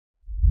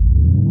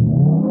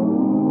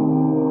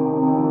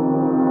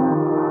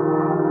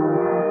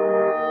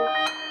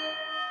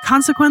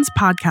Consequence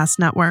Podcast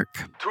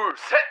Network. 둘,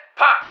 셋,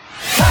 파!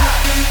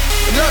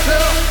 안녕하세요.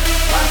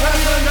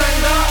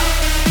 방탄소년단입니다.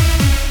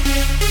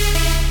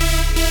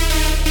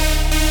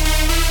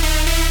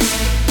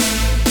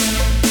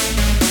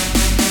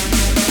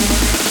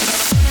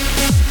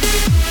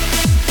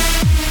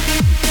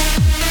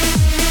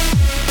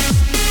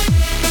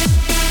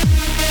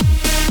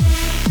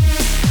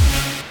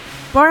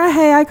 Bora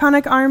hey,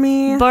 iconic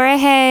army. Bora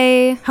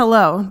hey.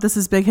 Hello, this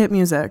is Big Hit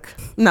Music.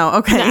 No,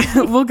 okay.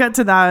 No. We'll get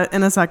to that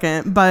in a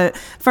second. But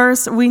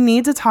first, we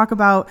need to talk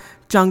about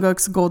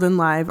Jungkook's Golden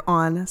Live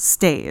on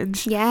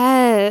stage.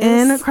 Yes.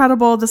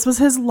 Incredible. This was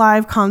his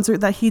live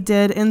concert that he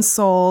did in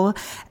Seoul.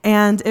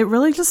 And it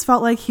really just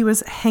felt like he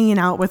was hanging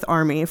out with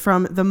ARMY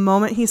from the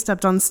moment he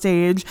stepped on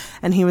stage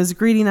and he was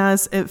greeting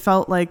us. It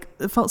felt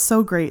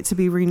so great to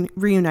be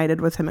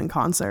reunited with him in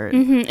concert.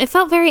 Mm-hmm. It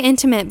felt very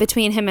intimate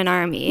between him and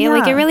ARMY. Yeah.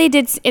 Like it really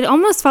did. It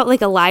almost felt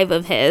like a live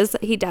of his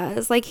that he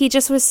does. Like he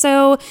just was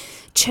so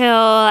chill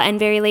and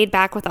very laid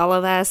back with all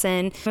of us.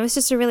 And it was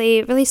just a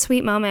really, really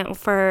sweet moment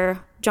for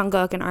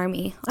Jungkook and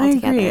ARMY all I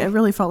together. agree. It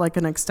really felt like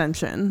an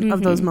extension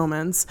of those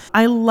moments.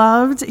 I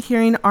loved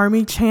hearing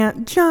ARMY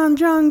chant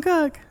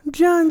Jungkook,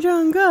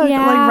 Jungkook.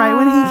 Yeah. Like right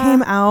when he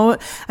came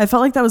out, I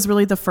felt like that was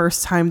really the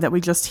first time that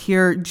we just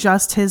hear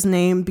just his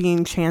name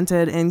being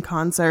chanted in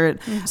concert.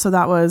 So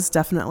that was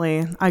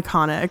definitely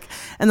iconic.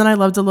 And then I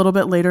loved a little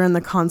bit later in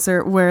the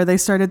concert where they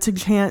started to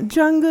chant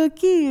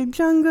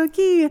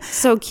Jungkook.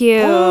 So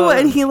cute. Oh,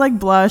 and he like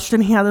blushed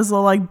and he had this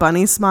little like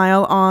bunny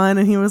smile on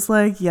and he was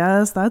like,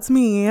 yes, that's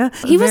me.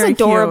 He was Very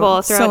adorable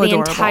cute. throughout So the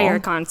adorable. entire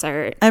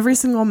concert. Every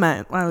single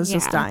minute I was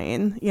just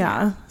dying.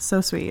 Yeah,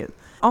 so sweet.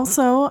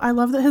 Also, I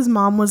love that his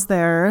mom was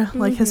there,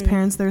 like his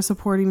parents there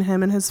supporting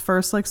him in his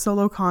first like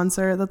solo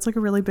concert. That's like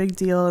a really big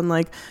deal and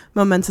like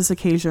momentous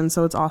occasion.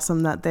 So it's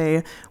awesome that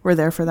they were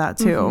there for that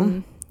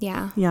too.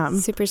 Yeah.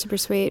 Super, super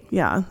sweet.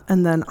 Yeah.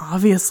 And then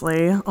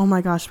obviously, oh my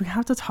gosh, we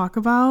have to talk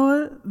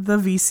about the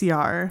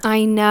VCR.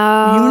 I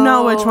know. You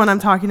know which one I'm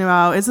talking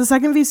about. It's the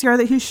second VCR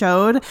that he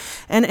showed.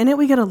 And in it,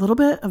 we get a little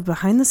bit of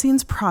behind the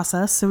scenes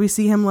process. So we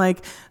see him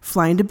like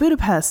flying to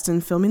Budapest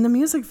and filming the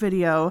music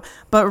video.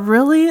 But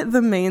really,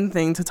 the main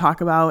thing to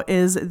talk about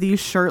is the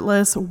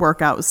shirtless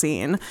workout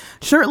scene.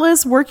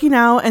 Shirtless, working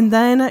out, and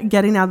then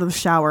getting out of the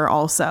shower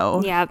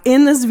also. Yep.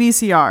 In this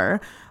VCR.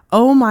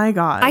 Oh my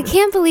God. I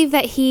can't believe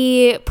that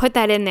he put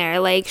that in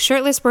there, like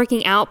shirtless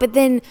working out, but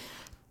then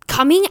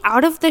coming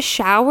out of the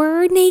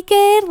shower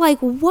naked. Like,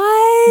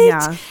 what?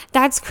 Yeah.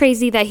 That's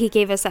crazy that he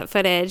gave us that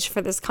footage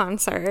for this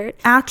concert.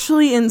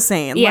 Actually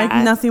insane. Yeah.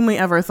 Like nothing we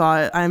ever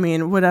thought,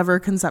 would ever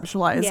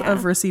conceptualize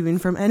of receiving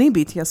from any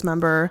BTS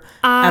member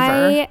ever.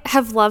 I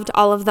have loved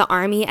all of the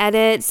ARMY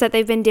edits that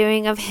they've been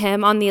doing of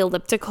him on the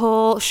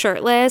elliptical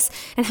shirtless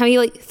and how he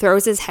like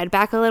throws his head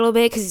back a little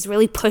bit because he's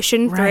really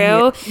pushing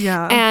through.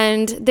 Yeah.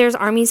 And there's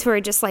ARMYs who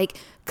are just like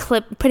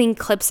putting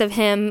clips of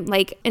him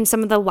like in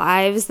some of the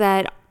lives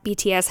that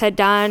BTS had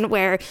done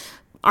where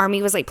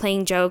ARMY was like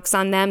playing jokes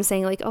on them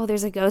saying like, oh,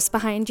 there's a ghost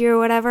behind you or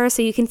whatever.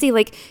 So you can see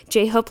like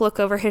J-Hope look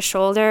over his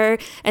shoulder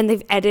and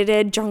they've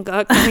edited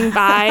Jungkook coming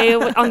by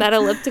on that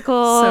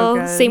elliptical. So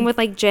good. Same with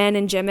like Jin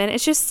and Jimin.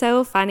 It's just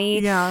so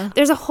funny. Yeah.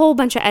 There's a whole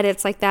bunch of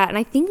edits like that. And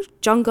I think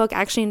Jungkook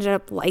actually ended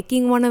up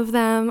liking one of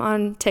them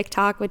on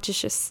TikTok, which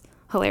is just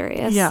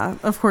hilarious. Yeah,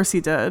 of course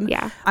he did.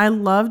 Yeah. I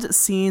loved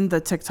seeing the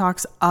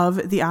TikToks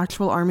of the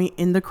actual ARMY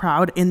in the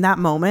crowd in that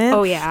moment.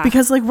 Oh, yeah.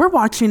 Because like we're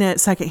watching it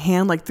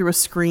secondhand, like through a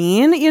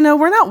screen, you know,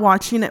 we're not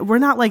watching it. We're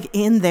not like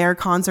in their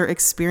concert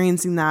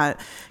experiencing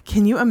that.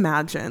 Can you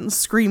imagine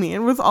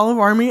screaming with all of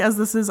ARMY as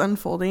this is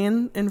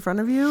unfolding in front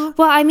of you?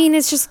 Well, I mean,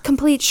 it's just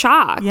complete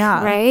shock.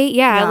 Yeah. Right?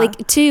 Yeah.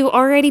 Like to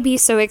already be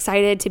so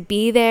excited to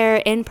be there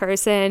in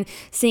person,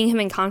 seeing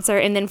him in concert,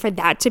 and then for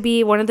that to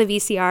be one of the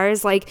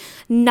VCRs, like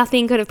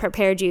nothing could have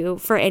prepared you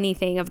for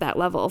anything of that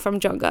level from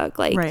Jungkook.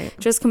 Like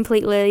just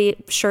completely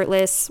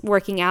shirtless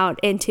working out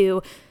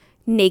into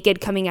naked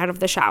coming out of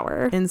the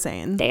shower.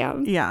 Insane.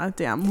 Damn. Yeah,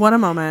 damn. What a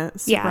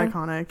moment. Super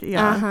iconic.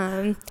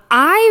 Yeah.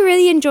 I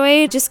really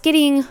enjoyed just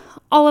getting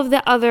all of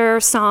the other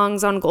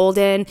songs on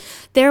Golden.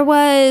 There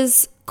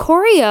was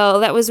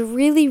choreo that was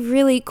really,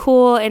 really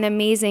cool and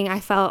amazing, I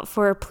felt,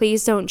 for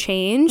Please Don't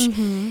Change.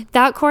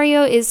 That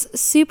choreo is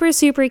super,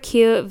 super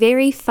cute,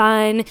 very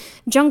fun.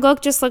 Jungkook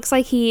just looks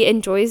like he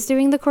enjoys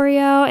doing the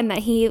choreo and that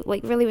he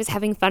like really was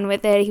having fun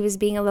with it. He was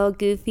being a little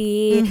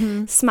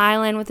goofy,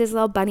 smiling with his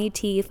little bunny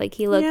teeth. Like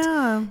he looked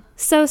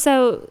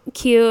so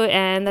cute,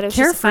 and that it was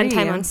just a fun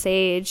time on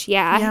stage.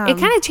 Yeah. It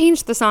kind of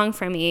changed the song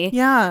for me.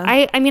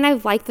 Yeah. I mean, I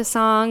like the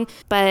song,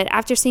 but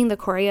after seeing the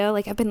choreo,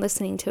 like I've been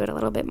listening to it a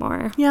little bit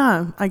more.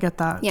 Yeah, I get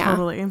that. Yeah.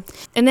 Totally.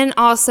 And then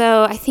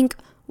also, I think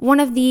one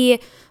of the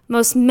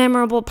most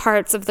memorable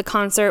parts of the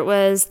concert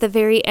was the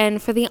very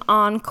end for the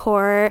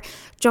encore.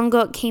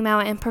 Jungkook came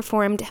out and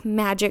performed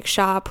Magic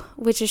Shop,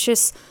 which is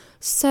just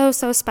so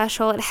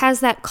special. It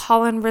has that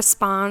call and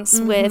response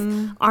with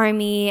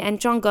ARMY and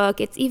Jungkook.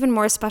 It's even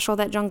more special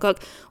that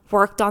Jungkook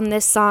worked on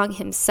this song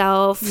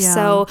himself.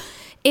 So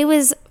it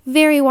was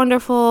very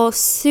wonderful,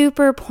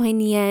 super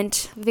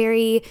poignant,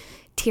 very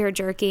tear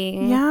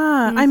jerking.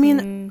 Yeah. I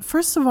mean,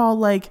 first of all,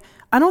 like,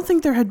 I don't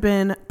think there had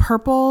been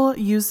purple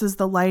used as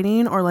the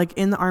lighting or like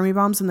in the army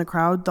bombs in the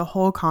crowd the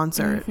whole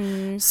concert.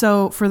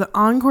 So for the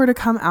encore to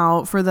come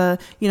out, for the,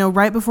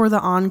 right before the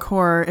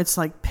encore, it's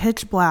like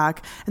pitch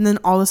black. And then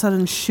all of a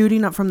sudden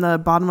shooting up from the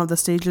bottom of the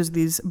stage is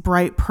these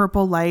bright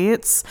purple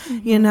lights.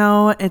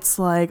 It's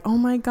like, oh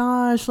my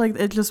gosh, like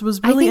it just was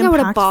really impactful. I think I would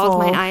have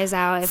bawled my eyes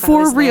out if I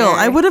was for real. there.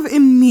 I would have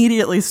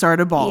immediately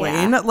started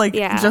bawling,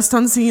 just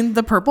on seeing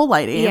the purple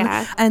lighting.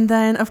 Yeah. And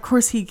then of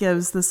course he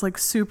gives this like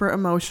super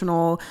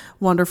emotional,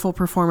 wonderful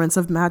performance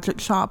of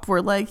Magic Shop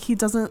where like he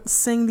doesn't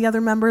sing the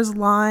other members'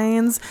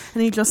 lines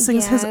and he just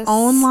sings his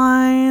own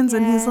lines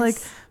and he's like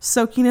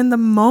soaking in the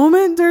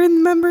moment during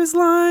the members'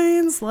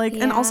 lines, like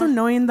and also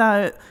knowing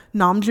that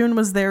Namjoon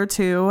was there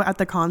too at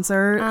the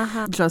concert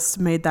just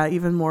made that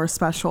even more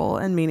special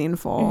and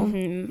meaningful.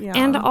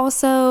 And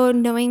also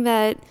knowing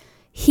that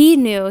he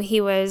knew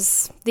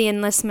the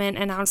enlistment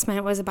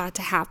announcement was about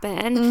to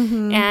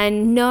happen,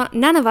 and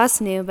none of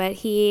us knew, but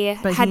he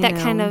had that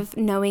kind of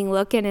knowing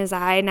look in his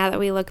eye now that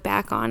we look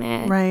back on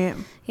it. Right.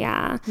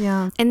 Yeah.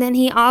 Yeah. And then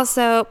he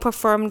also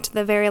performed,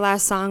 the very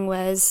last song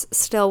was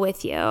Still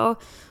With You,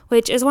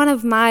 which is one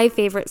of my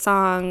favorite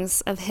songs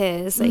of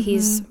his that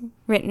he's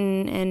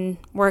written and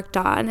worked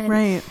on.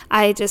 And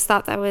I just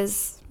thought that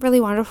was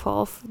really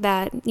wonderful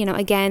that,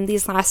 again,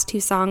 these last two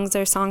songs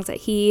are songs that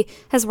he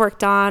has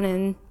worked on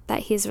and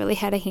that he's really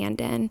had a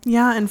hand in.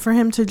 Yeah, and for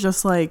him to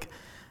just like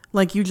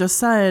you just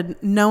said,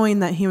 knowing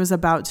that he was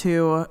about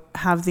to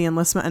have the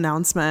enlistment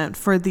announcement,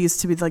 for these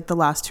to be like the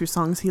last two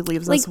songs he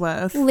leaves us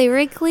with.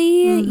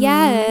 Lyrically,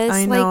 yes.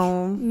 I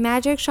know. Like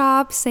Magic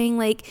Shop saying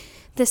like,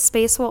 the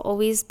space will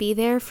always be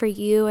there for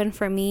you and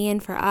for me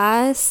and for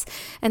us.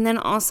 And then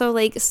also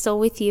like Still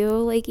With You,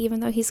 like even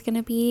though he's going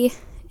to be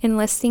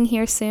enlisting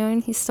here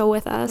soon, he's still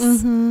with us.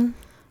 No,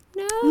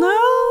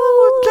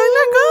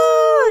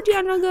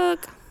 Jungkook.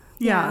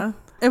 Yeah.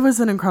 It was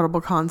an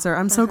incredible concert.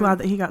 I'm so glad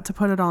that he got to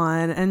put it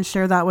on and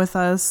share that with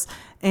us.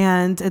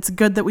 And it's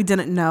good that we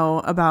didn't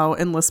know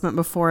about enlistment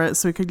before it,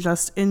 so we could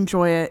just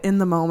enjoy it in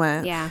the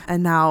moment. Yeah.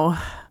 And now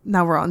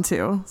we're on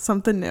to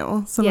something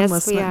new, some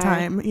enlistment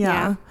time.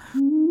 Yeah.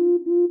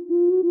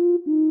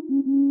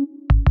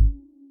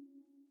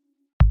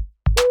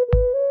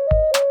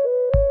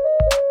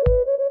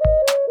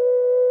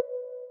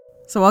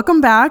 So welcome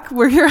back.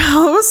 We're your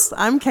hosts.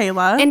 I'm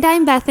Kayla. And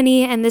I'm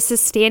Bethany, and this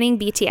is Standing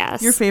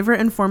BTS, your favorite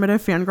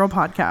informative fangirl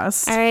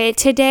podcast. All right,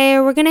 today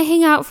we're going to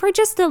hang out for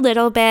just a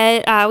little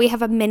bit. We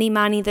have a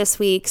Mini-Moni this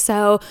week.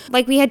 So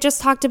like we had just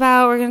talked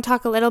about, we're going to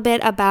talk a little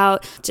bit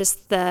about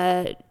just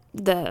the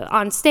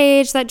on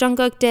stage that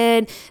Jungkook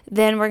did.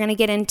 Then we're going to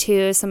get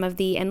into some of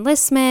the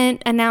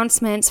enlistment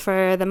announcements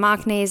for the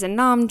Maknaes and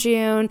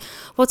Namjoon.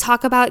 We'll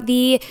talk about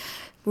the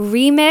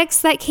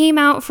remix that came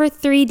out for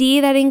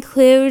 3D that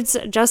includes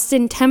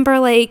Justin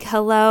Timberlake.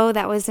 Hello,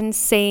 that was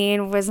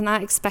insane. Was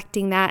not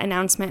expecting that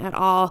announcement at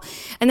all.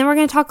 And then we're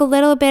going to talk a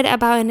little bit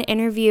about an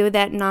interview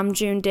that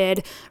Namjoon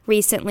did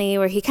recently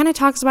where he kind of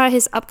talks about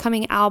his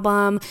upcoming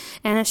album,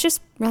 and it's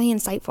just really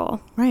insightful.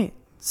 Right.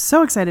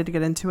 So excited to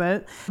get into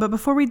it. But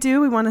before we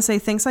do, we want to say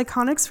thanks,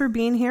 Iconics, for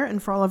being here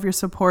and for all of your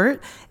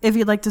support. If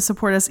you'd like to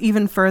support us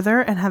even further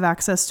and have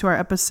access to our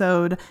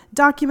episode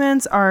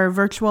documents, our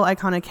virtual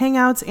Iconic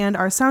Hangouts, and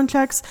our sound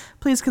checks,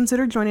 please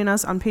consider joining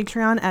us on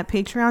Patreon at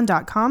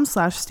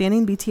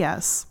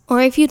patreon.com/standingbts.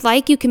 Or if you'd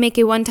like, you can make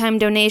a one-time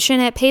donation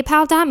at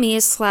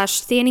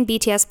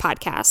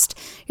paypal.me/standingbtspodcast.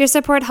 Your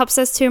support helps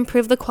us to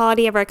improve the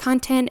quality of our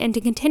content and to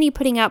continue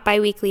putting out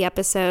bi-weekly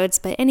episodes,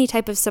 but any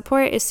type of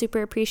support is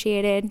super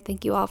appreciated.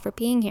 Thank you all for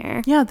being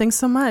here. Yeah, thanks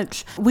so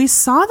much. We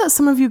saw that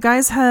some of you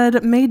guys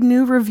had made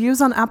new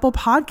reviews on Apple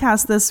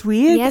Podcasts this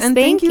week. Yes, and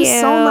thank you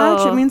so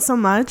much. It means so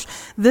much.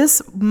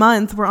 This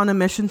month, we're on a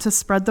mission to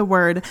spread the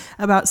word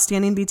about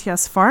Standing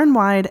BTS far and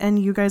wide, and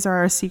you guys are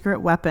our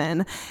secret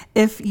weapon.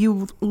 If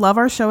you love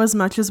our show as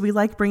much as we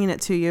like bringing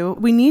it to you,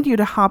 we need you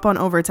to hop on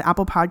over to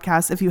Apple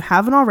Podcasts. If you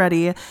haven't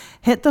already,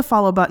 hit the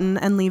follow button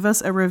and leave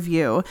us a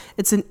review.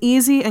 It's an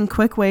easy and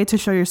quick way to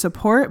show your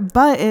support,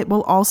 but it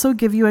will also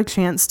give you a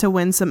chance to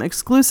win some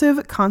exclusive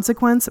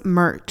Consequence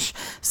merch.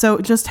 So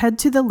just head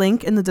to the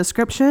link in the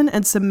description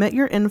and submit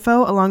your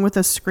info along with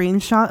a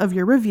screenshot of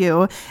your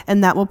review,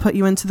 and that will put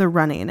you into the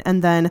running.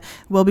 And then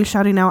we'll be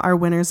shouting out our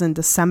winners in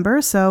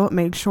December, so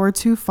make sure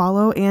to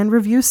follow and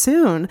review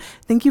soon.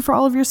 Thank you for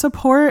all of your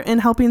support in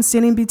helping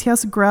Standing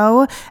BTS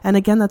grow. And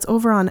again, that's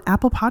over on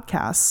Apple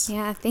Podcasts.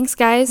 Yeah, thanks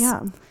guys.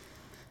 Yeah.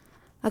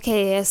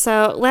 Okay,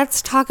 so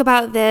let's talk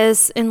about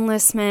this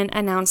enlistment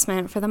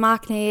announcement for the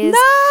Maknaes.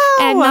 No!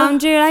 And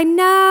Namjoon. I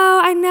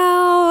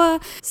know.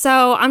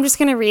 So I'm just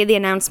going to read the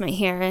announcement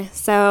here.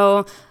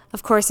 So,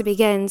 of course, it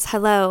begins,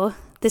 "Hello,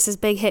 this is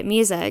Big Hit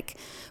Music.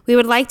 We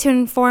would like to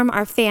inform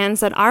our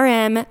fans that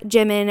RM,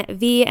 Jimin,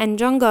 V, and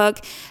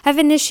Jungkook have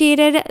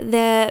initiated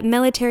the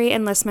military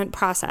enlistment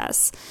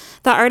process.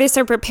 The artists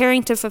are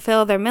preparing to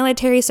fulfill their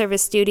military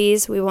service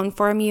duties. We will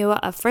inform you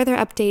of further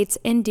updates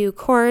in due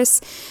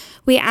course.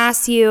 We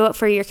ask you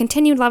for your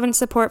continued love and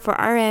support for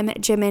RM,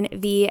 Jimin,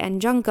 V,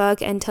 and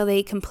Jungkook until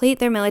they complete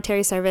their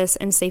military service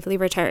and safely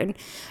return.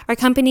 Our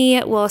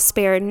company will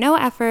spare no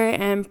effort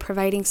in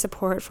providing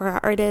support for our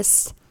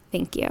artists.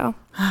 Thank you.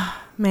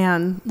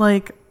 Man,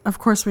 like, of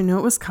course we knew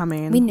it was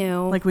coming. We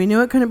knew. Like, we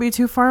knew it couldn't be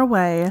too far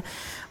away.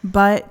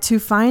 But to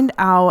find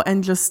out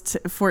and just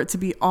for it to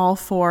be all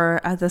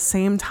four at the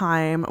same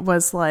time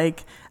was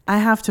like, I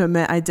have to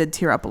admit, I did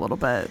tear up a little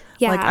bit.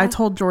 Yeah. Like, I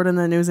told Jordan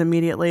the news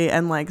immediately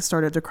and like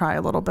started to cry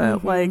a little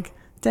bit. Like,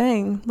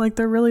 dang, like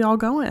they're really all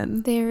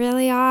going. They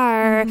really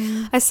are.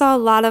 I saw a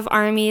lot of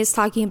armies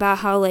talking about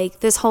how like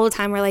this whole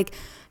time we're like,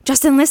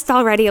 just enlist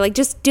already, like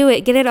just do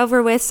it, get it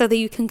over with so that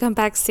you can come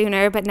back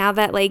sooner. But now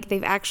that like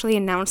they've actually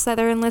announced that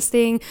they're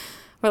enlisting,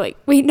 we're like,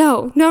 wait,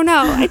 no,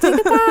 I take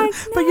it back.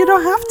 But you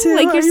don't have to.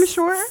 Like, are you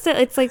sure?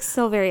 It's like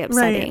still very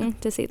upsetting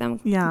to see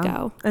them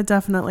go. It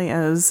definitely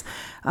is.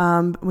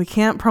 We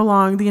can't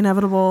prolong the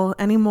inevitable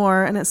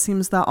anymore, and it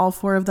seems that all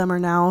four of them are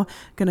now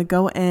going to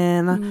go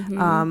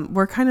in.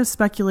 We're kind of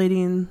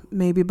speculating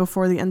maybe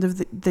before the end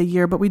of the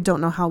year, but we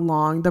don't know how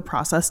long the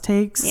process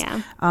takes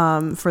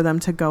for them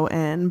to go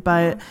in.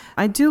 But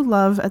I do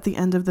love at the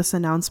end of this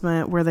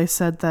announcement where they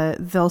said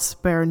that they'll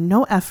spare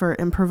no effort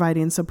in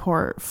providing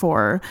support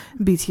for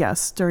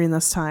BTS during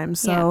this time.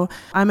 So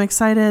I'm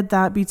excited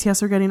that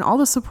BTS are getting all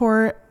the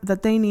support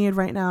that they need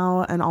right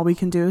now, and all we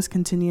can do is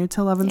continue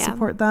to love and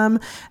support them.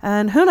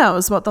 And who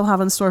knows what they'll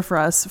have in store for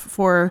us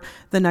for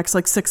the next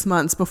like 6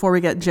 months before we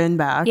get Jin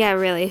back. Yeah,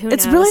 really. Who knows?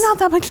 It's really not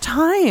that much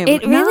time.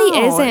 It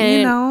really isn't.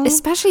 You know?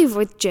 Especially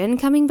with Jin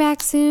coming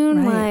back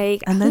soon. Right.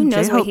 Like, and then who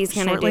knows J-Hope what he's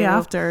going to do. shortly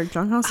after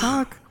Jungho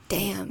Sok.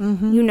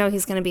 Damn. You know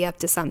he's going to be up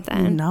to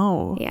something.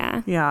 No.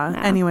 Yeah. Yeah.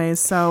 No. Anyways,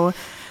 so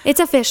it's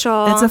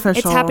official.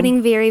 It's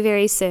happening very,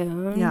 very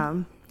soon. Yeah.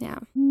 Yeah.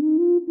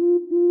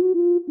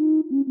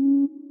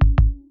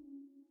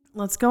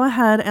 Let's go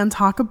ahead and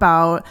talk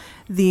about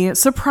the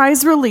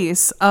surprise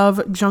release of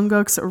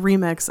Jungkook's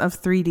remix of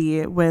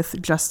 3D with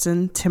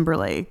Justin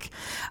Timberlake.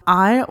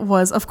 I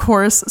was, of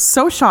course,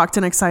 so shocked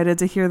and excited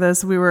to hear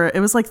this. It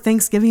was like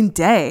Thanksgiving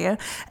Day,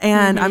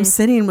 and I'm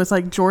sitting with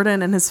like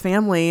Jordan and his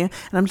family, and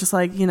I'm just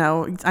like, you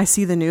know, I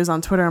see the news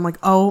on Twitter. I'm like,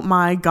 oh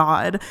my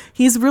God,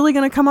 he's really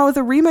going to come out with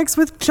a remix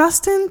with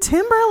Justin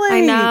Timberlake.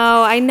 I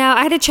know.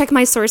 I had to check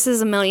my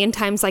sources a million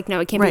times. Like, no,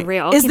 it can't be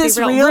real. Is this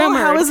real?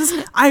 Rumored. How is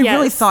this? I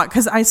really thought,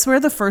 because I swear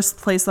the first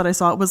place that I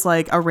saw it was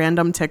like a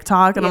random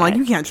TikTok, and I'm like,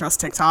 you can't trust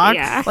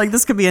TikTok. Like,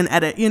 this could be an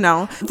edit, you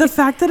know. The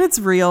fact that it's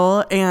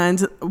real,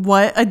 and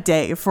what a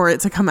day for it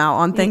to come out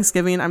on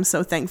Thanksgiving. I'm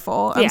so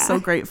thankful. I'm so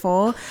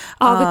grateful.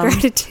 All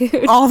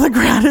the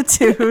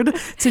gratitude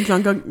to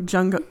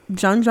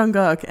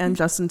Jungkook and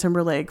Justin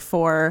Timberlake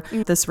for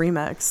this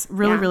remix.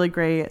 Really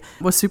great.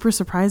 Was super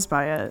surprised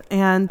by it.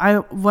 And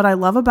what I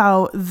love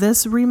about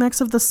this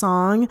remix of the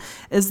song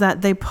is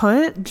that they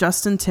put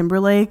Justin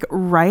Timberlake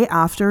right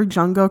after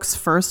Jungkook's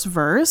first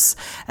verse,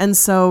 and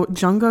so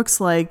Jungkook's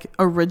like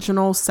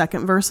original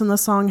second verse in the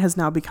song has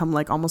now become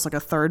like almost like a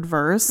third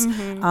verse.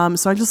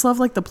 So I just love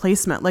like the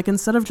placement. Like,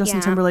 instead of Justin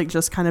Timberlake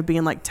just kind of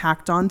being like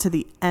tacked on to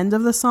the end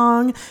of the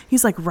song,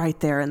 he's like right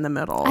there in the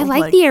middle. I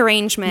like the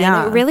arrangement.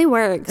 It really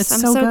works. I'm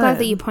so good. glad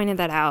that you pointed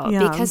that out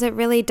because it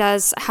really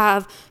does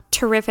have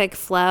terrific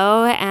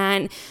flow,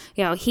 and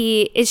you know,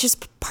 he is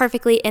just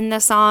perfectly in the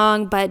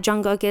song, but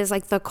Jungkook is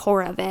like the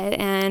core of it,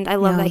 and I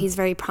love that he's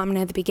very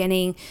prominent at the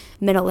beginning,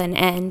 middle, and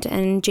end,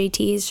 and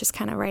JT is just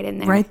kind of right in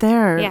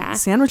there,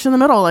 sandwich in the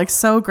middle, like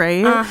so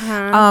great.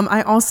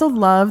 I also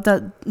love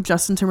that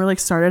Justin Timberlake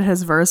started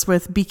his verse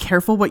with "Be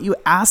careful what you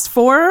asked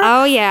for."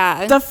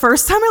 The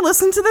first time I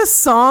listened to this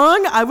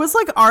song, I was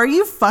like, are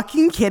you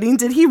fucking kidding?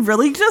 Did he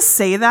really just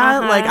say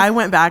that? Like, I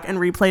went back and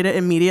replayed it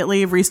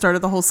immediately,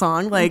 restarted the whole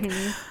song, like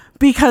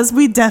because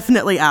we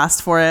definitely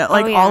asked for it.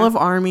 Like, all of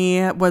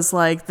ARMY was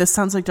like, this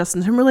sounds like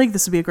Justin Timberlake.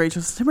 This would be a great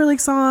Justin Timberlake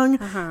song.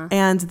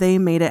 And they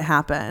made it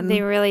happen.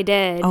 They really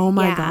did. Oh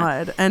my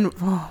God. And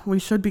we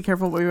should be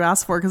careful what we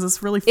ask for, because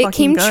it's really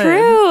fucking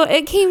good.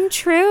 It came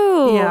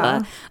true.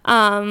 Yeah.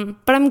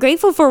 But I'm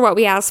grateful for what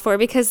we asked for,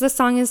 because this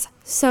song is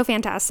so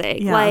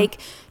fantastic. Like,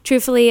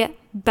 truthfully,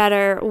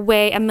 better,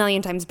 a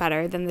million times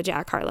better than the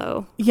Jack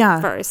Harlow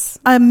verse.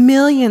 A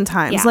million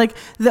times. Like,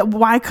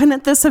 why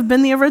couldn't this have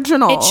been the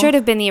original? It should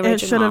have been the original. It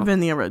should have been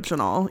the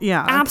original.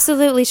 Yeah.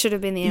 Absolutely should have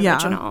been the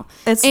original.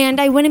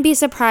 And I wouldn't be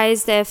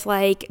surprised if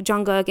like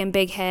Jungkook and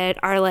Big Hit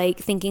are like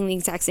thinking the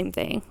exact same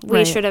thing.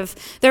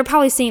 They're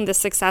probably seeing the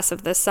success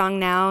of this song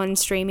now and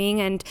streaming,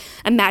 and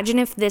imagine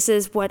if this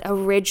is what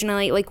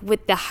originally, like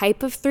with the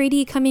hype of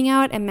 3D coming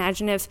out,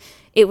 imagine if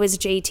it was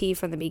JT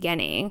from the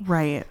beginning.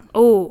 Right.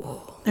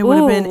 Oh. It would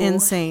have been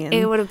insane.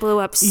 It would have blew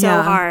up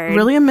so hard.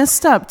 Really a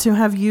misstep to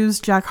have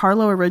used Jack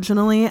Harlow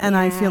originally, and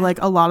I feel like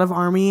a lot of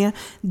ARMY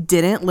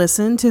didn't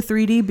listen to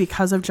 3D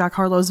because of Jack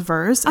Harlow's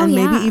verse, and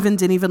maybe even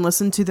didn't even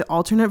listen to the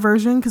alternate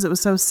version because it was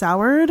so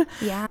soured.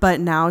 But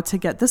now to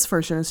get this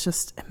version, it's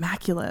just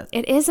immaculate.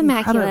 It is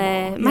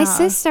immaculate. My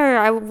sister,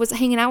 I was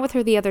hanging out with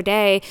her the other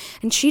day,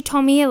 and she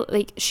told me,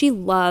 like, she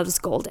loves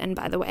Golden,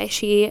 by the way.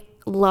 She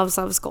loves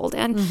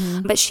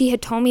Golden, but she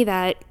had told me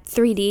that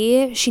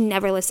 3D, she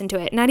never listened to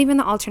it, not even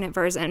the alternate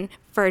version,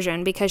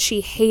 because she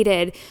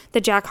hated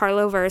the Jack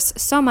Harlow verse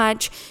so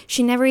much.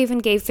 She never even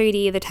gave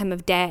 3D the time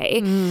of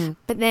day.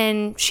 But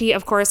then she,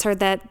 of course, heard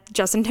that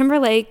Justin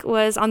Timberlake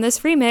was on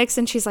this remix,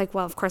 and she's like,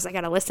 well, of course I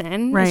gotta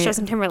listen. It's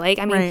Justin Timberlake.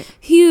 I mean,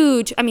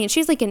 huge. I mean,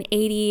 she's like an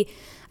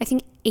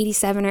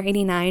 87 or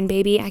 89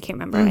 baby. I can't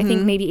remember. I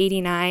think maybe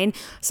 89.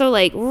 So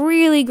like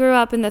really grew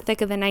up in the thick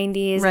of the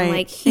 90s and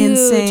like huge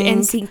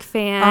NSYNC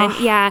fan.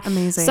 Yeah.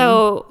 Amazing.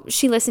 So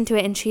she listened to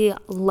it and she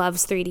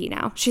loves 3D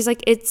now. She's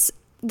like,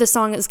 the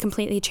song is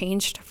completely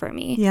changed for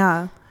me.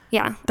 Yeah.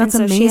 Yeah. That's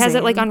and so amazing. she has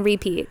it like on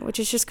repeat, which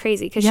is just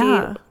crazy because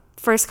she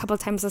first couple of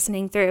times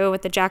listening through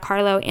with the Jack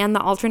Harlow and the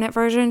alternate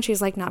version,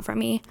 she's like, not for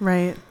me.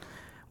 Right.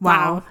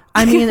 Wow.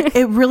 I mean,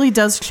 it really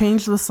does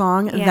change the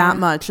song that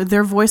much.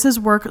 Their voices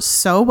work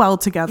so well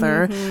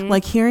together.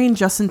 Like hearing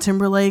Justin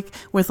Timberlake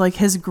with like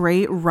his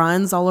great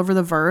runs all over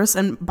the verse.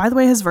 And by the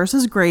way, his verse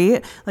is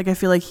great. Like I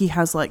feel like he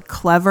has like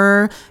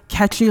clever,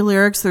 catchy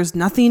lyrics. There's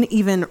nothing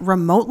even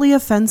remotely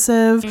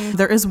offensive.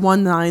 There is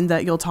one line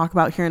that you'll talk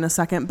about here in a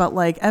second, but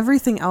like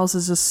everything else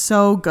is just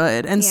so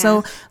good. And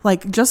so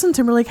like Justin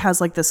Timberlake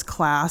has like this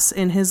class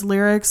in his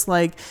lyrics,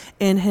 like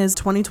in his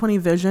 2020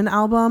 Vision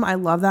album. I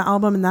love that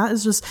album. And that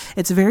is just,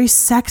 it's very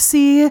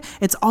sexy.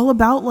 It's all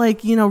about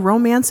like, you know,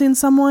 romancing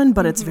someone,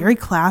 but it's very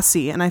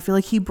classy. And I feel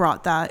like he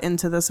brought that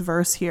into this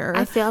verse here.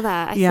 I feel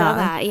that.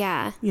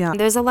 Yeah.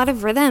 There's a lot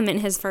of rhythm in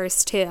his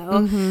verse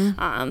too.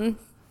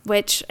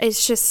 Which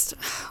is just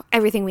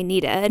everything we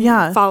needed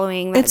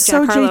following that it's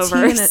Jack Harlow JT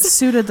verse. And it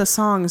suited the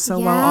song so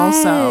well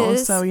also.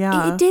 So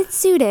It did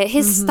suit it.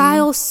 His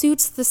style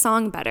suits the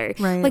song better.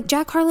 Right. Like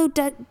Jack Harlow,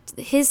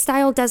 his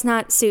style does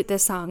not suit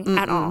this song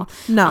at all.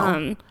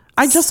 No.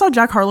 I just saw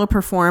Jack Harlow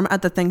perform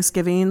at the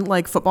Thanksgiving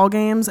like football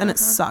games and it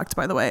sucked,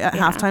 by the way, at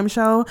halftime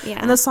show.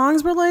 And the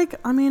songs were like,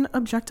 I mean,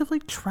 objectively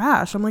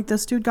trash. I'm like,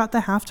 this dude got the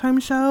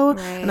halftime show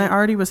and I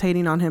already was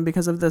hating on him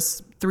because of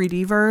this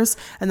 3D verse.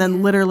 And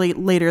then literally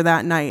later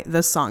that night,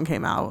 this song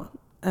came out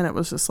and it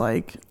was just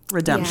like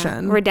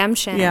redemption.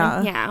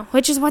 Yeah.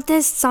 Which is what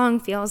this song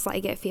feels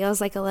like. It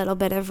feels like a little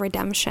bit of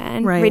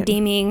redemption,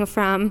 redeeming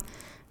from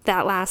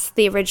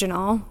the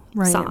original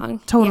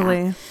song.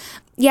 Totally.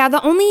 Yeah,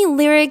 the only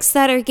lyrics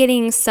that are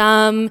getting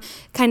some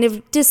kind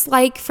of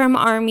dislike from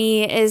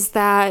ARMY is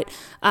that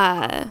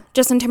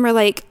Justin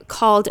Timberlake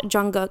called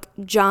Jungkook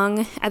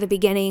Jung at the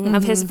beginning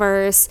of his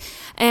verse.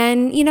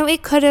 And, you know,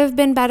 it could have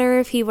been better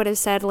if he would have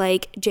said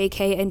like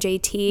JK and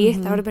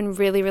JT. That would have been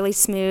really, really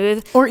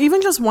smooth. Or even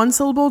just one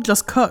syllable,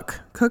 just Cook.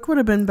 Cook would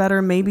have been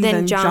better maybe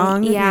than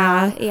Jung.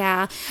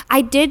 Yeah.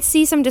 I did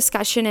see some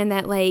discussion in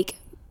that like,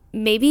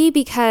 maybe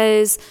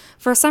because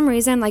for some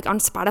reason, like on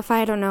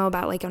Spotify, I don't know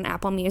about like on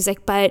Apple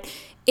Music, but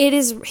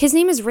his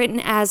name is written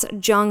as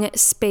Jung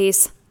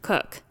space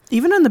Cook.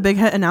 Even in the Big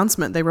Hit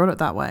announcement, they wrote it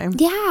that way.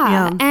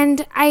 Yeah.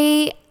 And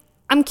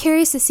I'm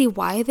curious to see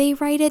why they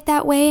write it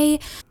that way.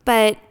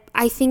 But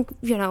I think,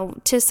 you know,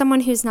 to someone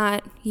who's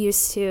not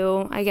used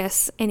to, I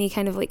guess, any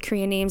kind of like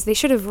Korean names, they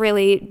should have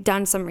really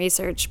done some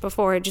research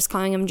before just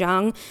calling him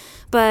Jung.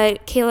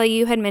 But Kayla,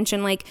 you had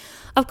mentioned like,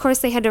 of course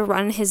they had to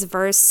run his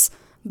verse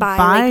by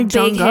like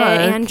Big Hit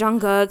and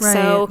Jungkook,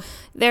 so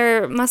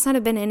there must not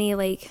have been any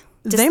like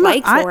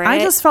dislike for it. I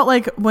just felt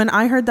like when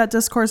I heard that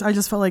discourse, I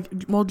just felt like,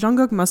 well,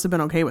 Jungkook must have been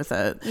okay with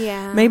it.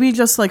 Yeah, maybe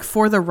just like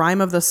for the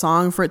rhyme of the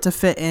song, for it to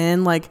fit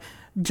in, like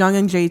Jung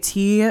and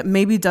JT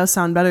maybe does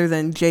sound better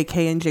than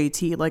JK and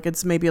JT. Like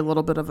it's maybe a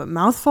little bit of a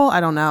mouthful. I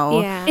don't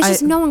know. Yeah, it's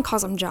just no one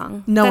calls him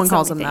Jung. No one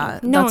calls him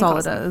that. That's all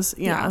it is.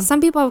 Yeah.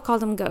 Some people have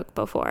called him Gook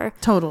before.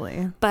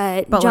 Totally.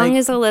 But Jung like,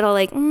 is a little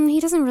like he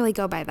doesn't really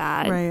go by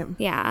that. Right.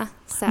 Yeah.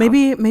 So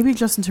maybe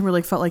Justin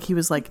Timberlake felt like he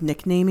was like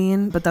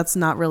nicknaming, but that's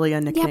not really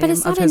a nickname. Yeah, but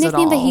it's not a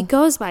nickname that he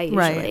goes by usually.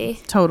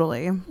 Right.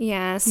 Totally.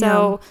 Yeah.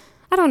 So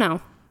I don't know.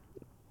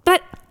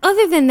 But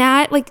other than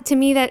that, like to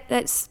me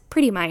that's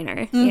pretty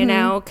minor, you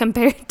know,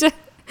 compared to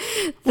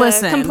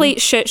the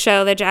complete shit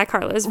show that Jack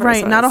Harlow's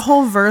verse was. Not a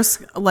whole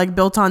verse like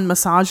built on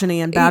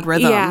misogyny and bad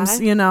rhythms,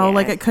 you know,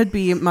 like it could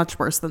be much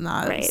worse than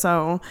that. Right.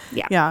 So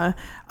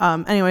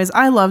anyways,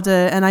 I loved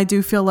it, and I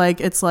do feel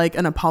like it's like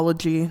an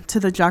apology to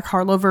the Jack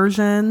Harlow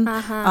version.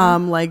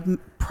 Like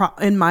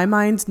in my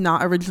mind,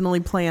 not originally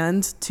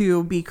planned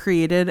to be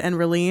created and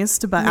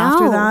released, but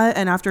after that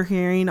and after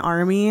hearing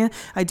ARMY,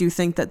 I do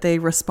think that they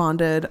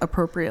responded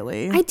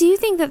appropriately. I do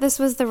think that this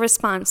was the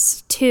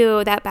response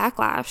to that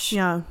backlash.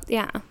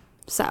 Yeah.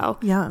 So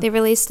they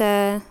released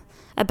a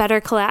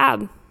better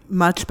collab.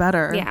 Much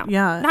better. Yeah.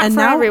 Not and for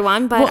now,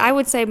 everyone, but I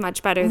would say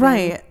much better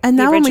than and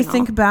now the when we original.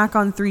 think back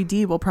on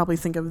 3D, we'll probably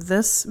think of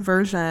this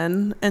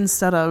version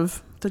instead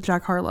of the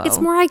Jack Harlow. It's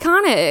more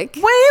iconic.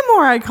 Way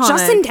more iconic.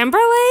 Justin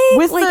Timberlake?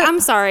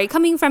 I'm sorry.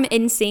 Coming from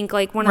NSYNC,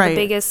 like one of the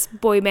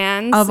biggest boy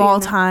bands. Of all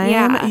time.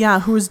 Yeah.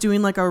 Who's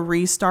doing like a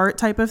restart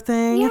type of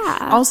thing.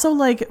 Yeah. Also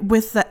like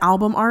with the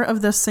album art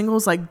of this single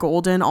is like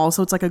golden.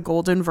 Also, it's like a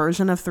golden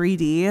version of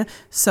 3D.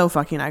 So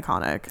fucking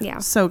iconic. Yeah.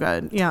 So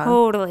good. Yeah.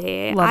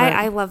 Totally.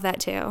 I love that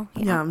too.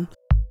 Yeah.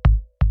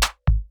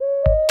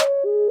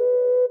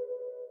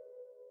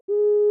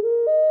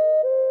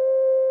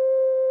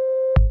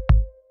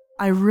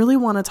 I really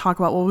want to talk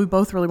about, well, we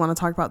both really want to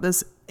talk about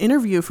this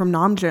interview from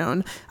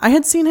Namjoon. I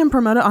had seen him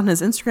promote it on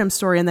his Instagram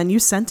story, and then you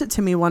sent it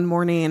to me one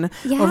morning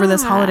over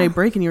this holiday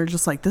break, and you were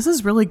just like, this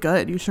is really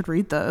good. You should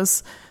read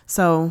this.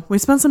 So we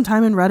spent some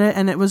time and read it,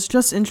 and it was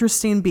just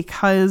interesting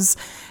because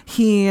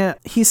he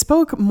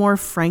spoke more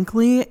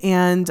frankly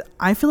and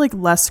I feel like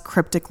less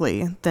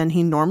cryptically than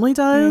he normally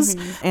does.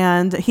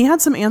 And he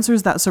had some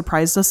answers that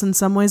surprised us in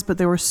some ways, but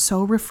they were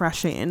so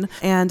refreshing.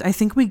 And I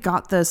think we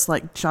got this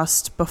like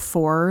just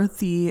before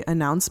the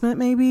announcement,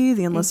 maybe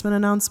the enlistment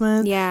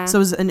announcement. Yeah. So it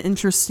was an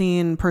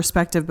interesting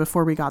perspective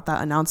before we got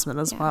that announcement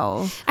as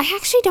well. I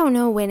actually don't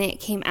know when it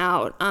came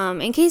out.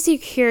 In case you're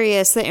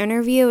curious, the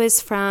interview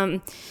is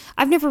from,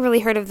 I've never really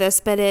heard of this,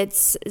 but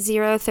it's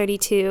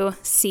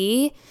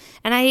 032C.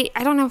 And I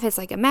don't know if it's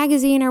like a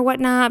magazine or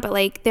whatnot, but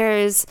like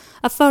there's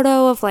a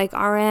photo of like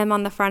RM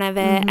on the front of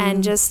it.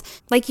 And just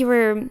like you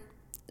were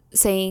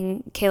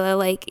saying, Kayla,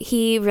 like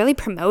he really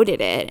promoted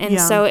it. And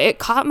so it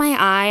caught my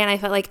eye and I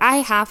felt like I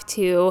have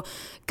to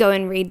go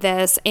and read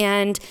this.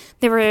 And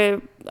there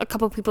were a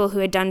couple people who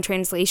had done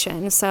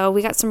translation. So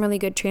we got some really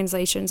good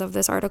translations of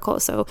this article.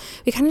 So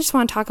we kind of just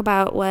want to talk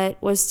about what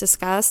was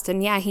discussed.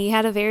 And yeah, he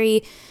had a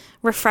very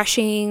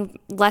refreshing,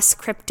 less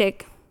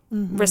cryptic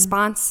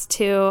response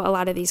to a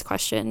lot of these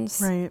questions.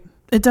 Right.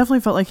 It definitely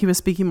felt like he was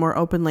speaking more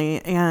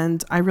openly,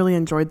 and I really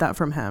enjoyed that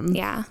from him.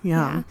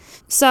 Yeah.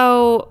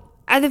 So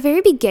at the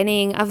very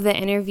beginning of the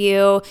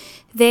interview,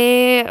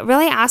 they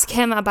really ask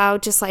him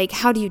about just like,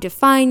 how do you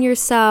define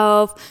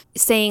yourself?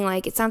 Saying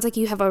like, it sounds like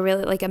you have a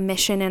really like a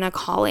mission and a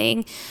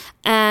calling.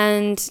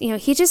 And, you know,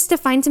 he just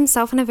defines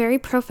himself in a very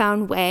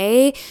profound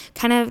way,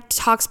 kind of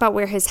talks about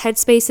where his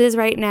headspace is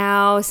right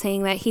now,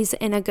 saying that he's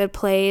in a good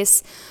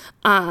place.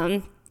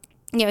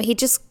 You know, he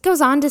just goes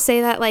on to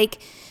say that like,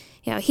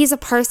 you know, he's a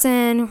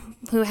person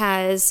who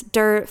has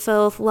dirt,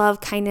 filth,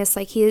 love, kindness,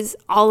 like he is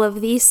all of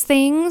these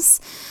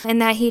things,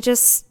 and that he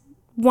just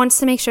wants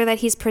to make sure that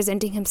he's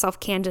presenting himself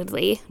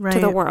candidly to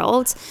the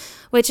world,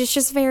 which is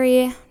just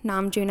very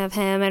Namjoon of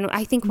him. And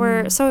I think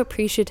we're so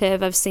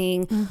appreciative of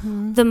seeing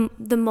the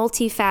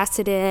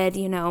multifaceted,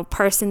 you know,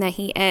 person that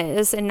he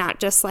is, and not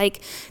just like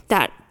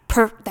that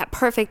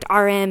perfect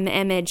RM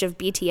image of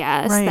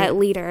BTS, that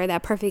leader,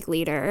 that perfect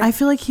leader. I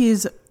feel like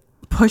he's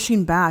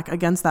pushing back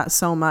against that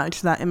so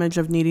much, that image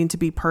of needing to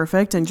be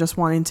perfect and just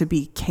wanting to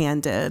be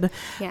candid.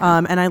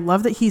 And I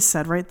love that he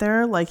said right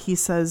there, like he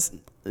says,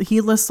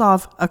 he lists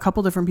off a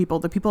couple different people,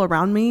 the people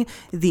around me,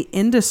 the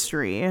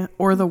industry,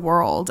 or the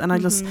world. And I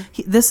just,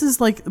 this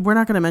is like, we're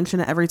not going to mention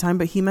it every time,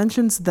 but he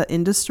mentions the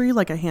industry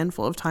like a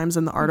handful of times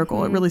in the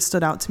article. It really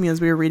stood out to me as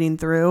we were reading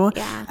through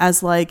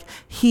as like,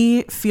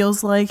 he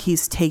feels like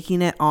he's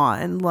taking it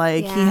on.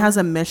 Like he has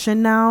a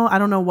mission now. I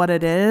don't know what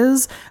it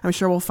is. I'm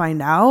sure we'll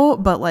find out,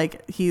 but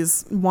like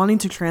he's wanting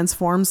to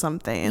transform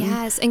something.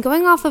 Yes. And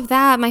going off of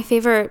that, my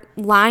favorite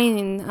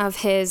line of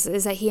his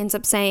is that he ends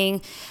up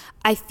saying,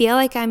 I feel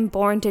like I'm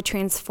born to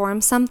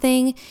transform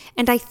something,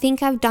 and I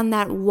think I've done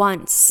that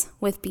once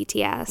with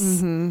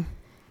BTS.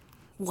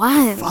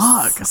 Once.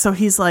 Fuck. So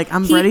he's like,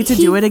 I'm ready to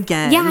do it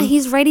again. Yeah,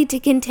 he's ready to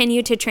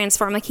continue to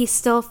transform. Like he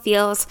still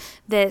feels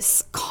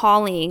this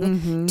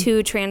calling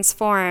to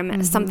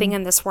transform something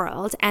in this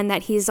world, and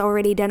that he's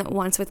already done it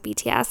once with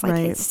BTS. Like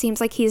it seems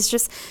like he's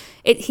just,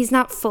 he's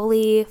not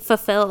fully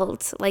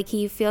fulfilled. Like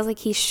he feels like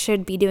he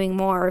should be doing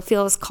more, or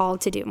feels called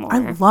to do more.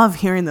 I love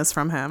hearing this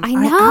from him. I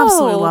know. I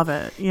absolutely love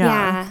it.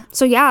 Yeah.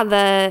 So yeah,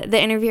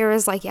 the interviewer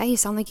is like, yeah, you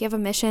sound like you have a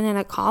mission and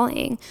a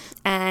calling.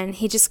 And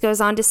he just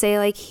goes on to say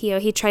like,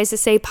 he tries to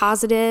stay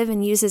positive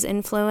and use his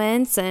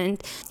influence,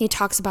 and he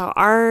talks about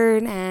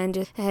art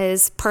and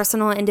his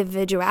personal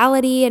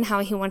individuality and how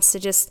he wants to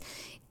just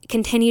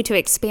continue to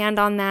expand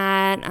on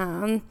that.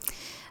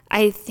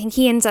 I think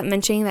he ends up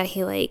mentioning that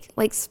he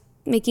likes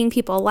making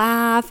people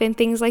laugh and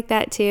things like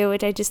that too,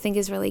 which I just think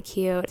is really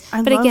cute.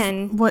 But love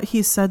again, what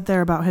he said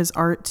there about his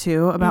art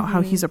too, about how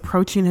he's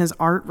approaching his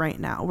art right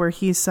now, where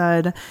he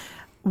said,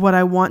 what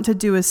I want to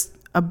do is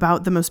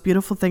about the most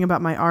beautiful thing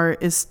about my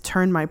art is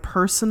turn my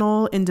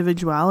personal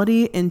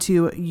individuality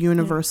into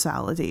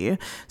universality.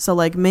 So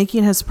like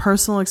making his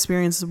personal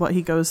experiences, what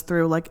he goes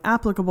through, like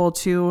applicable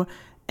to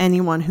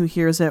anyone who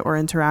hears it or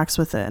interacts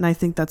with it. And I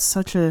think that's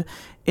such a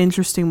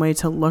interesting way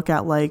to look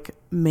at like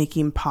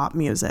making pop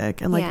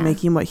music and like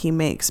making what he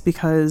makes,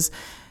 because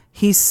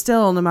he's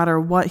still, no matter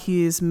what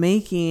he's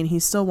making, he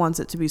still wants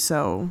it to be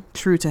so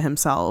true to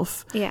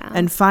himself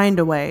and find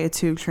a way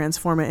to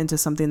transform it into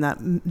something that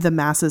the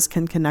masses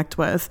can connect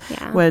with,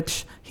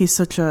 which he's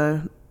such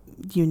a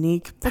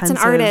unique, that's an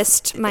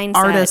artist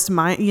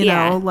mindset. You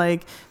know,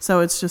 like, so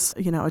it's just,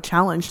 you know, a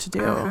challenge to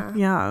do.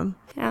 Yeah.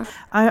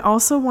 I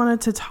also wanted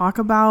to talk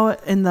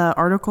about, in the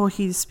article,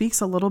 he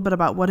speaks a little bit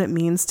about what it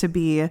means to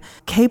be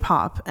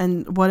K-pop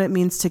and what it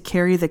means to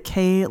carry the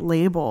K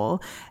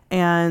label.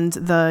 And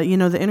the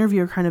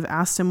interviewer kind of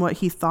asked him what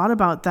he thought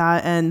about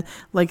that, and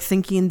like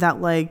thinking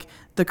that like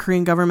the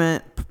Korean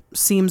government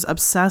seems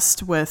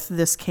obsessed with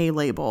this K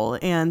label,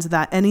 and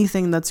that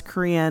anything that's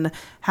Korean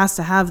has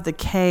to have the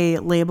K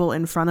label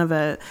in front of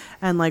it.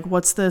 And like,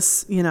 what's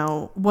this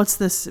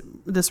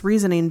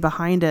reasoning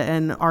behind it,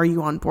 and are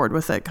you on board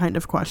with it kind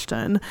of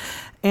question.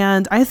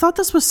 And I thought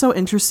this was so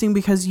interesting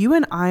because you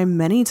and I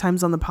many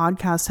times on the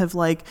podcast have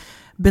like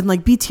been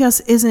like,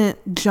 BTS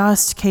isn't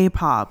just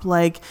K-pop.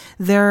 Like,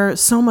 they're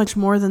so much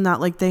more than that.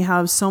 Like, they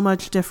have so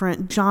much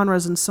different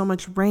genres and so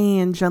much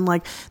range, and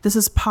like, this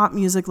is pop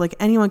music, like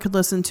anyone could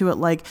listen to it.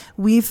 Like,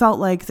 we felt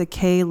like the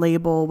K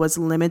label was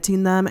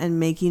limiting them and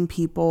making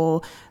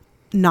people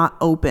not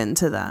open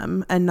to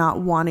them and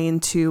not wanting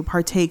to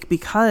partake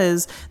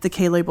because the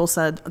K label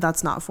said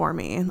that's not for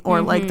me,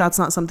 or like that's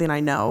not something I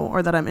know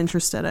or that I'm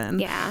interested in.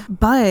 Yeah.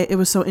 But it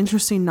was so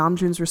interesting,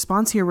 Namjoon's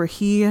response here, where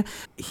he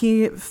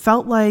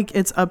felt like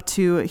it's up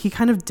to, he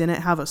kind of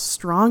didn't have a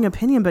strong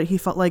opinion, but he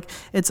felt like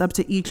it's up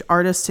to each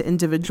artist to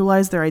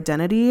individualize their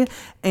identity,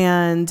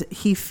 and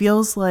he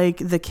feels like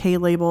the K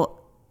label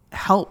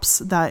helps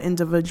that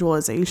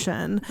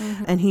individualization.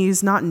 And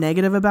he's not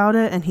negative about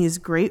it, and he's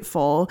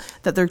grateful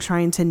that they're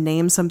trying to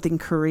name something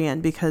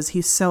Korean because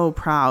he's so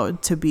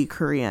proud to be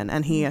Korean,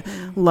 and he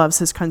loves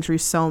his country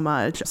so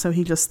much. So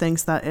he just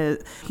thinks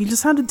that he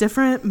just had a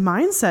different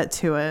mindset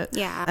to it.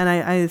 Yeah. And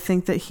I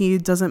think that he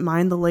doesn't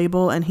mind the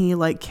label, and he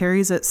like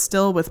carries it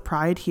still with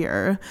pride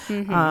here.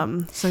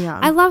 So yeah,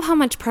 I love how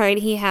much pride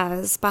he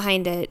has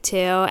behind it too.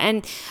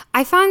 And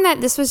I found that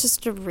this was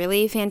just a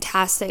really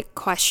fantastic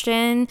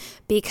question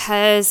because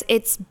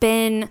it's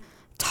been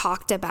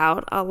talked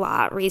about a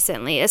lot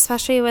recently,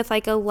 especially with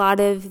like a lot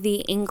of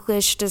the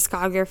English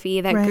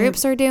discography that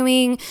groups are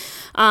doing.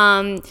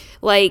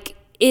 Like,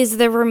 is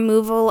the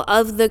removal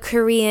of the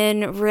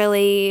Korean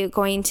really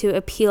going to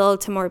appeal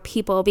to more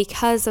people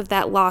because of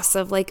that loss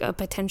of like a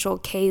potential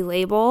K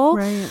label?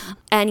 Right.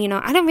 And, you know,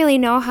 I don't really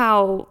know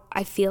how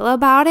I feel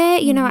about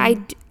it. You know,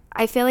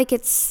 I feel like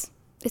it's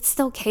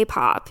still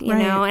K-pop, you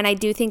know, and I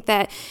do think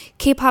that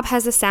K-pop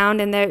has a sound,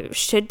 and there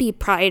should be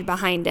pride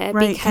behind it,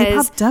 because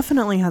K-pop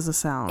definitely has a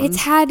sound.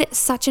 It's had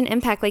such an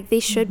impact. Like, they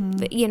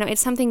should, you know,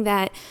 it's something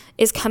that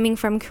is coming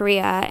from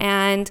Korea,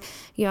 and,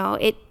 you know,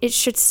 it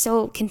should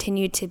still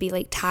continue to be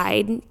like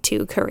tied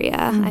to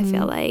Korea, I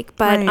feel like.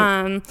 But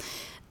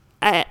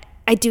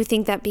I do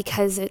think that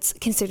because it's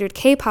considered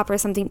K-pop or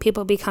something,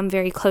 people become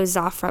very closed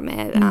off from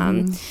it.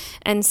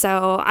 And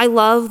so I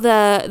love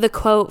the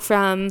quote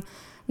from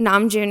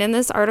Namjoon in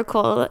this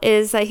article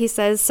is that he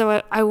says,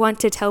 "So I want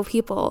to tell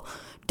people,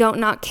 don't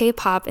knock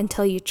K-pop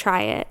until you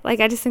try it."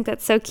 Like, I just think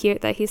that's so cute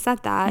that he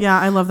said that. Yeah,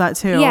 I love that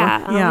too.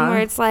 Yeah, where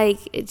it's like,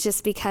 it's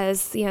just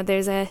because, you know,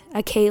 there's a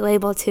K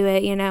label to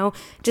it, you know,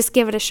 just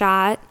give it a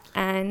shot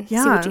and see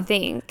what you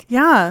think.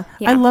 Yeah,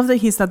 I love that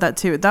he said that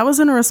too. That was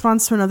in a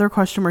response to another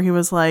question where he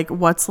was like,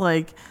 what's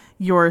like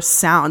your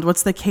sound?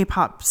 What's the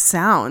K-pop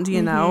sound,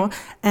 you know?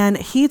 And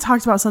he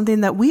talked about something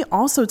that we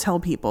also tell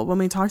people when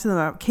we talk to them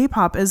about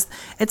K-pop is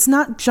it's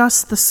not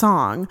just the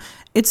song.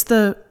 It's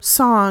the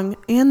song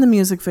and the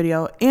music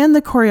video and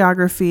the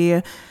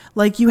choreography.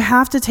 Like, you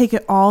have to take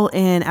it all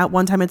in at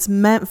one time. It's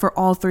meant for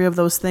all three of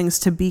those things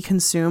to be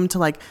consumed, to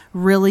like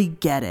really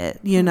get it,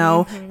 you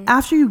know?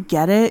 After you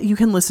get it, you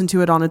can listen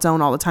to it on its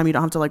own all the time. You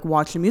don't have to like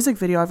watch a music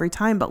video every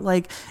time, but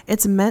like,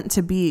 it's meant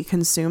to be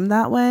consumed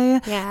that way.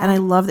 And I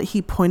love that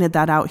he pointed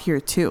that out here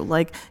too.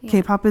 Like,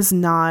 K-pop is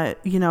not,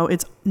 you know,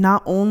 it's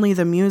not only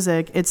the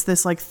music, it's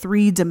this like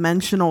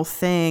 3-dimensional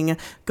thing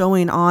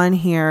going on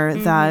here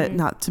that,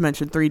 not to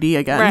mention 3D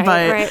again,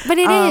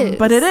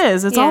 but it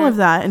is. It's all of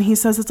that. And he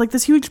says it's like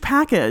this huge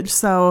package.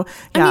 So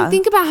I mean,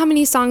 think about how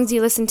many songs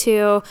you listen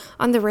to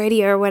on the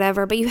radio or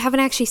whatever, but you haven't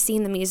actually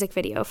seen the music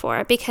video for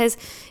it because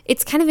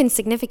it's kind of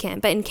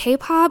insignificant. But in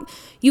K-pop,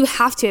 you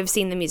have to have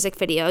seen the music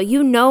video.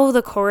 You know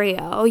the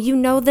choreo, you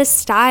know the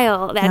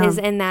style that is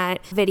in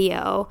that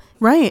video.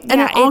 Right. And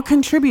it all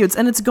contributes,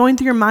 and it's going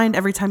through your mind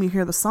every time you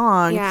hear the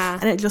song.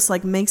 And it just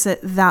like makes it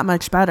that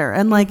much better.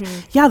 And like,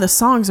 the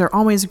songs are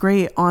always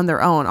great on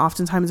their own.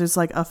 Oftentimes there's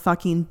like a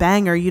fucking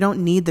banger. You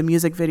don't need the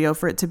music video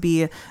for it to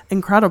be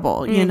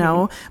incredible, you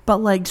know? But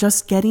like,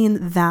 just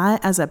getting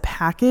that as a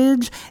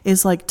package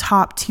is like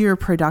top tier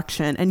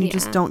production, and you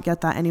just don't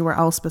get that anywhere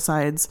else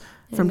besides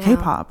from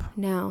K-pop.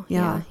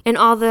 And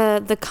all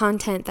the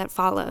content that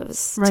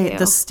follows too.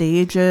 The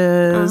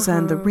stages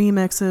and the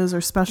remixes or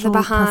special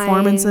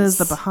performances,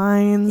 the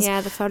behinds,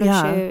 the photo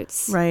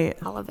shoots,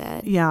 all of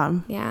it.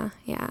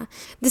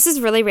 This is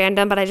really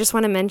random, but I just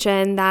want to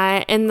mention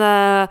that in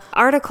the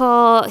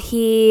article,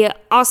 he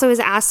also is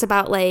asked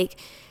about like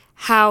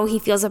how he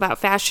feels about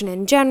fashion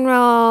in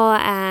general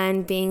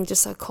and being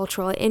just a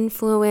cultural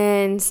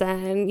influence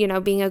and, you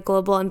know, being a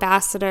global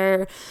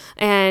ambassador.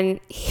 And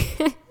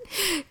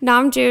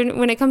Namjoon,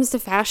 when it comes to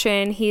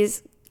fashion,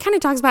 he's kind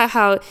of talks about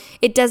how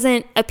it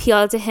doesn't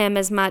appeal to him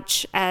as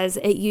much as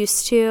it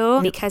used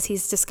to because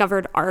he's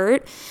discovered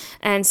art.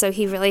 And so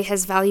he really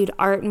has valued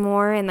art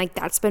more. And like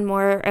that's been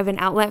more of an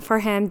outlet for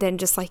him than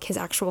just like his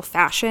actual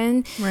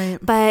fashion. Right.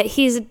 But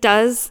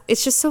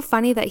it's just so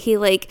funny that he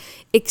like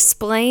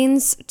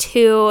explains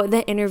to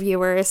the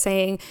interviewer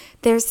saying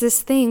there's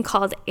this thing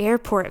called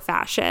airport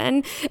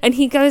fashion. And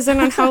he goes in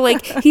on how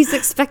like he's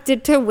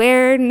expected to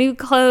wear new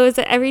clothes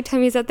every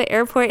time he's at the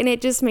airport. And it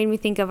just made me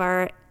think of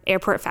our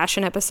airport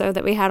fashion episode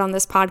that we had on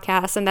this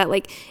podcast, and that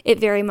like it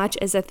very much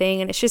is a thing.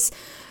 And it's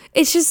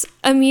just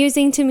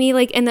amusing to me,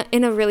 like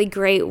in a really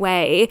great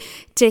way,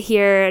 to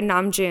hear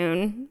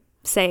Namjoon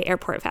say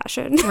airport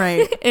fashion,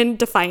 right, and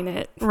define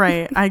it.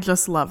 Right. I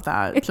just love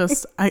that.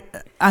 Just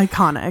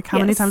iconic. How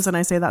many times did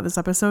I say that this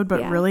episode?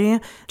 But really,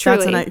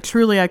 truly. that's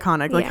truly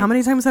iconic. Like how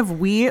many times have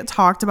we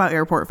talked about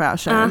airport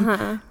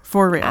fashion?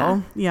 For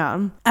real.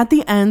 Yeah. At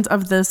the end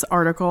of this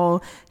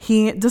article,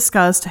 he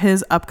discussed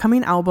his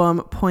upcoming album,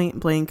 Point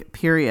Blank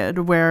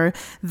Period, where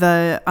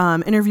the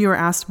interviewer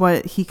asked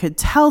what he could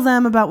tell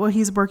them about what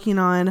he's working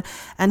on.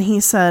 And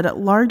he said,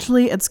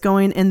 largely it's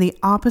going in the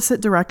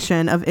opposite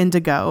direction of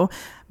Indigo.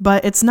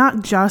 But it's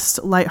not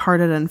just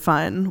lighthearted and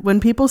fun.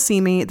 When people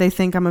see me, they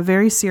think I'm a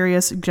very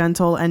serious,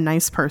 gentle, and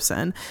nice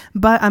person.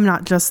 But I'm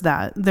not just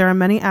that. There are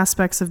many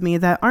aspects of me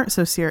that aren't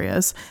so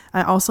serious.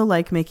 I also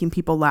like making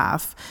people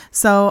laugh.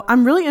 So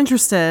I'm really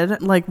interested,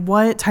 like,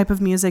 what type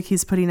of music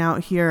he's putting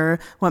out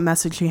here, what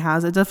message he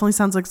has. It definitely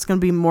sounds like it's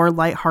going to be more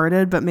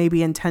lighthearted, but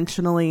maybe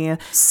intentionally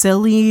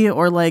silly,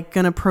 or like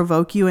going to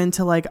provoke you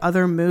into like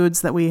other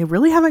moods that we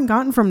really haven't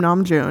gotten from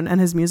Namjoon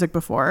and his music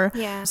before.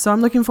 Yeah. So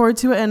I'm looking forward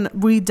to it. And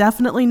we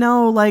definitely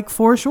know, like,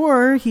 for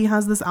sure he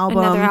has this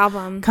Another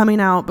album coming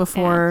out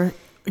before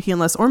he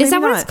enlists, or maybe is that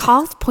not. what it's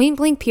called? Point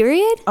Blank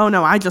Period? Oh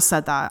no, I just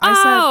said that.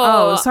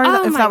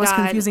 Sorry if that was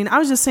confusing. I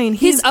was just saying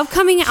his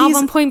upcoming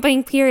album, Point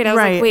Blank Period. I was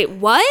like, wait,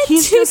 what?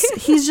 He's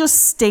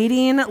just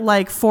stating,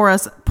 like, for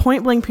us,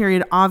 Point Blank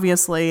Period.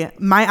 Obviously,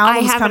 my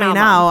album's coming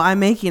out. I'm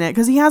making it,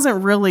 because he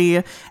hasn't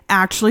really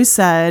actually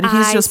said.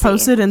 He's just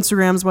posted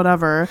Instagrams,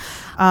 whatever.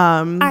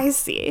 I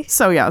see.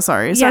 So yeah,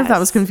 sorry if that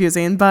was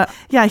confusing, but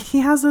yeah,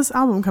 he has this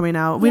album coming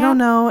out. We don't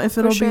know if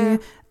it'll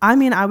be. I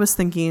mean, I was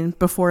thinking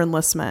before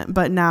enlistment,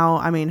 but now,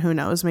 I mean, who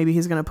knows? Maybe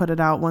he's going to put it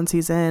out once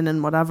he's in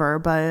and whatever,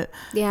 but...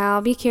 Yeah,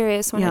 I'll be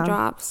curious when it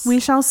drops. We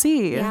shall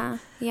see. Yeah.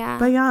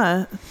 But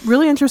yeah,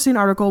 really interesting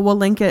article. We'll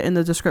link it in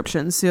the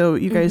description, so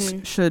you guys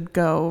should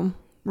go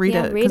read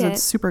it, because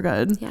it's super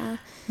good. Yeah.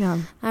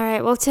 All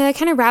right. Well, to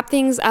kind of wrap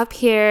things up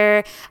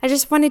here, I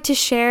just wanted to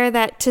share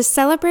that to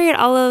celebrate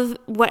all of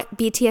what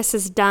BTS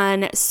has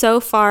done so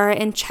far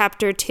in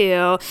Chapter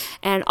 2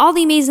 and all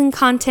the amazing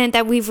content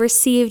that we've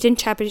received in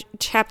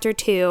Chapter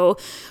 2,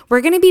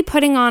 we're going to be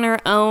putting on our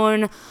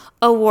own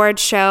award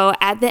show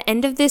at the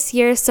end of this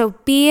year, so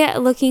be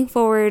looking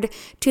forward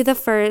to the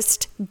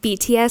first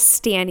BTS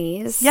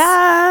Stannies.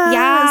 Yes.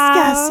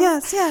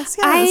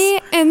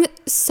 I am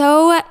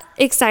so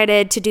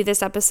excited to do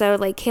this episode.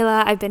 Like,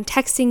 Kayla, I've been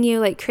texting you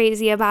like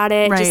crazy about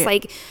it, just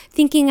like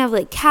thinking of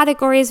like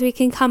categories we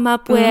can come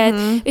up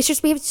with. It's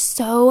just we have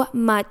so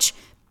much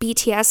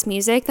BTS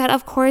music that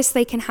of course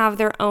they can have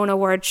their own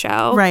award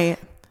show.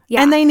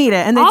 Yeah. And they need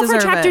it, and they deserve it.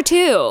 All for Chapter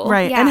 2.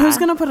 Right. Yeah. And who's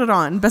going to put it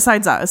on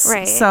besides us?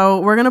 Right. So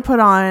we're going to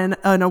put on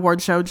an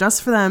award show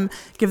just for them,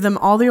 give them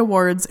all the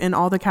awards in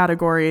all the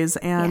categories,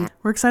 and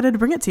we're excited to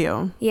bring it to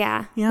you.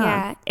 Yeah.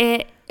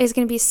 It is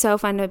going to be so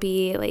fun to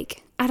be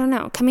like, I don't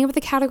know, coming up with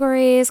the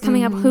categories,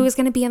 coming up who is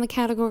going to be in the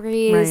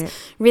categories,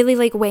 really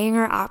like weighing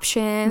our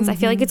options. I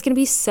feel like it's going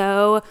to be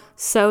so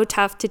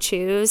tough to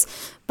choose,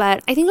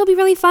 but I think it'll be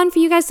really fun for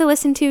you guys to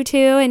listen to too,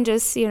 and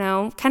just, you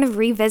know, kind of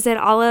revisit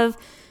all of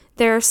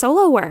their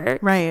solo work.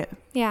 Right.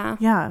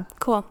 Yeah.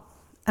 Cool.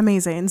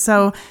 Amazing.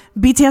 So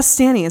BTS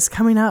Stanny is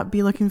coming up.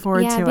 Be looking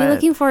forward to it. Yeah, be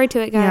looking forward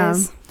to it,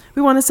 guys. Yeah.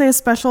 We want to say a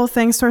special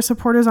thanks to our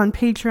supporters on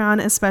Patreon,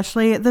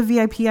 especially the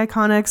VIP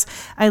iconics,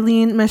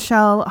 Eileen,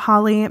 Michelle,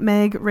 Holly,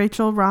 Meg,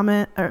 Rachel,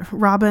 Robin,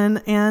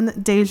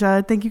 and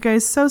Deja. Thank you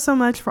guys so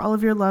much for all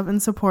of your love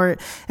and support.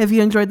 If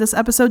you enjoyed this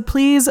episode,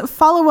 please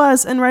follow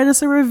us and write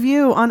us a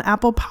review on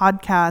Apple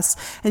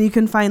Podcasts. And you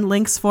can find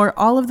links for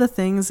all of the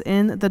things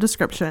in the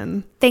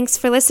description. Thanks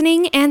for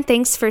listening, and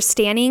thanks for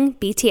standing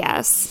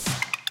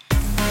BTS.